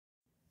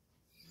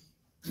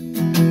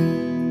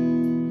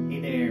Hey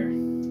there,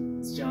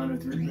 it's John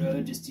with Root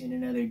Road, just doing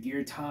another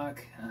gear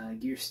talk,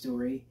 gear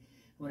story.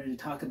 I wanted to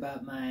talk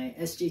about my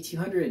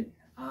SJ200.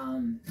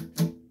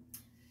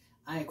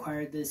 I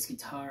acquired this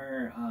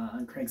guitar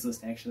on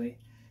Craigslist actually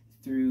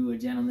through a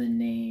gentleman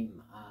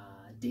named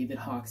David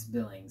Hawks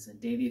Billings. And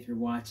Davey, if you're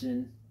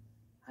watching,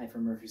 hi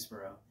from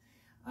Murfreesboro.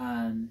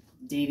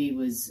 Davey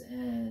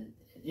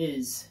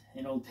is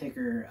an old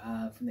picker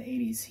from the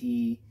 80s.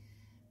 He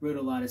wrote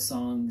a lot of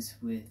songs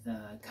with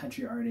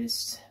country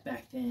artists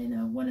back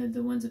then. One of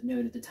the ones of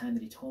note at the time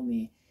that he told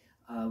me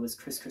was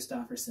Chris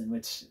Christopherson,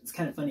 which is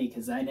kind of funny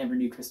because I never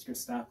knew Chris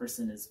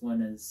Christopherson as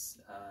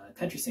a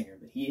country singer,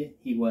 but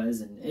he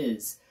was and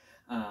is.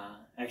 I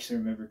actually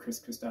remember Chris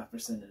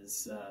Christopherson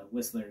as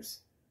Whistler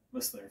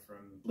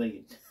from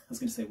Blade. I was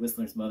going to say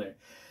Whistler's mother.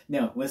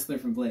 No, Whistler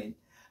from Blade.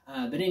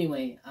 But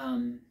anyway,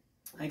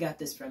 I got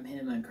this from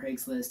him on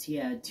Craigslist. He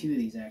had two of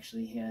these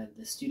actually. He had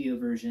the studio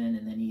version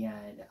and then he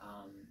had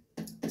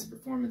this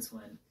performance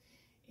one.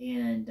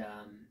 And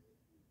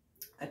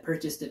I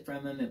purchased it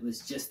from him. It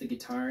was just the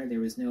guitar. There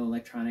was no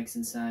electronics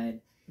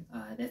inside.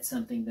 That's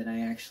something that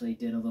I actually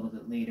did a little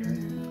bit later.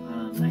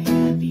 I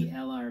had the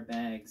LR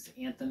Bags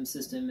Anthem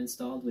system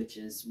installed, which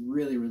is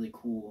really, really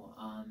cool.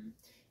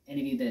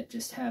 Any of you that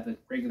just have a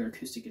regular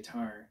acoustic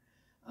guitar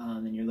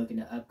and you're looking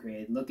to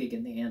upgrade, look at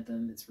getting the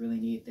Anthem. It's really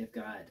neat. They've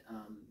got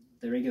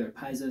the regular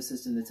piezo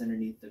system that's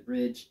underneath the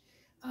bridge,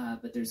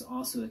 but there's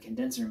also a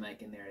condenser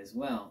mic in there as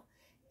well.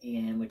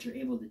 And what you're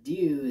able to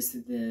do is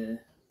the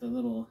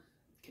little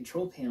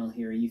control panel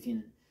here, you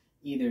can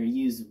either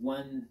use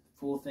one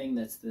full thing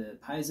that's the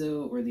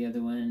piezo or the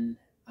other one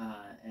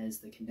as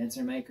the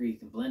condenser mic, or you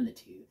can blend the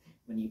two.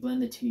 When you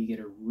blend the two, you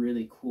get a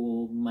really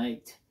cool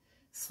mic'd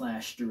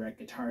 / direct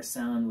guitar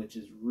sound, which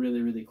is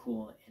really, really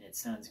cool, and it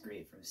sounds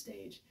great from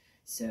stage.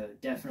 So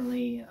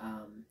definitely,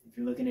 if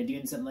you're looking at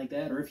doing something like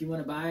that, or if you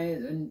want to buy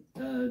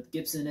a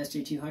Gibson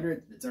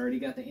SJ200, it's already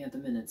got the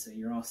Anthem in it, so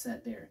you're all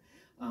set there.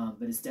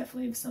 But it's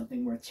definitely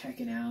something worth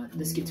checking out.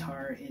 This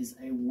guitar is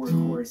a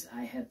workhorse.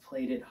 I have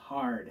played it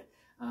hard.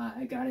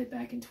 I got it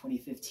back in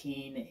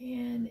 2015,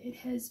 and it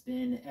has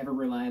been ever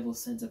reliable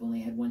since. I've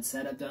only had one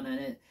setup done on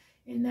it,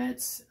 and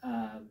that's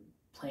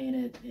playing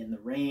it in the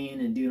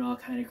rain and doing all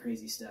kind of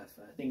crazy stuff.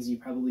 Things you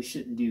probably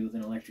shouldn't do with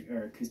an electric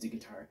or acoustic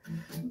guitar.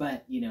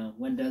 But, you know,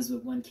 one does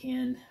what one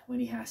can when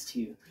he has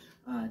to.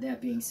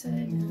 That being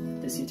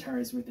said, this guitar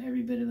is worth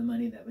every bit of the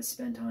money that was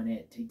spent on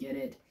it to get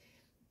it.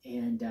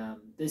 And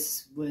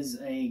this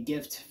was a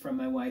gift from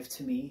my wife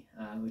to me,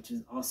 which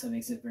also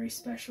makes it very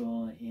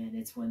special, and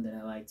it's one that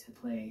I like to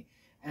play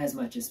as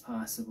much as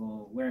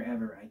possible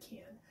wherever I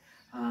can.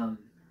 I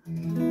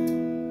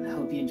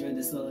hope you enjoyed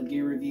this little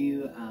gear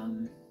review.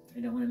 I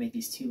don't want to make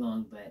these too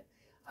long, but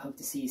I hope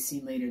to see you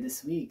soon later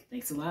this week.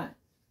 Thanks a lot.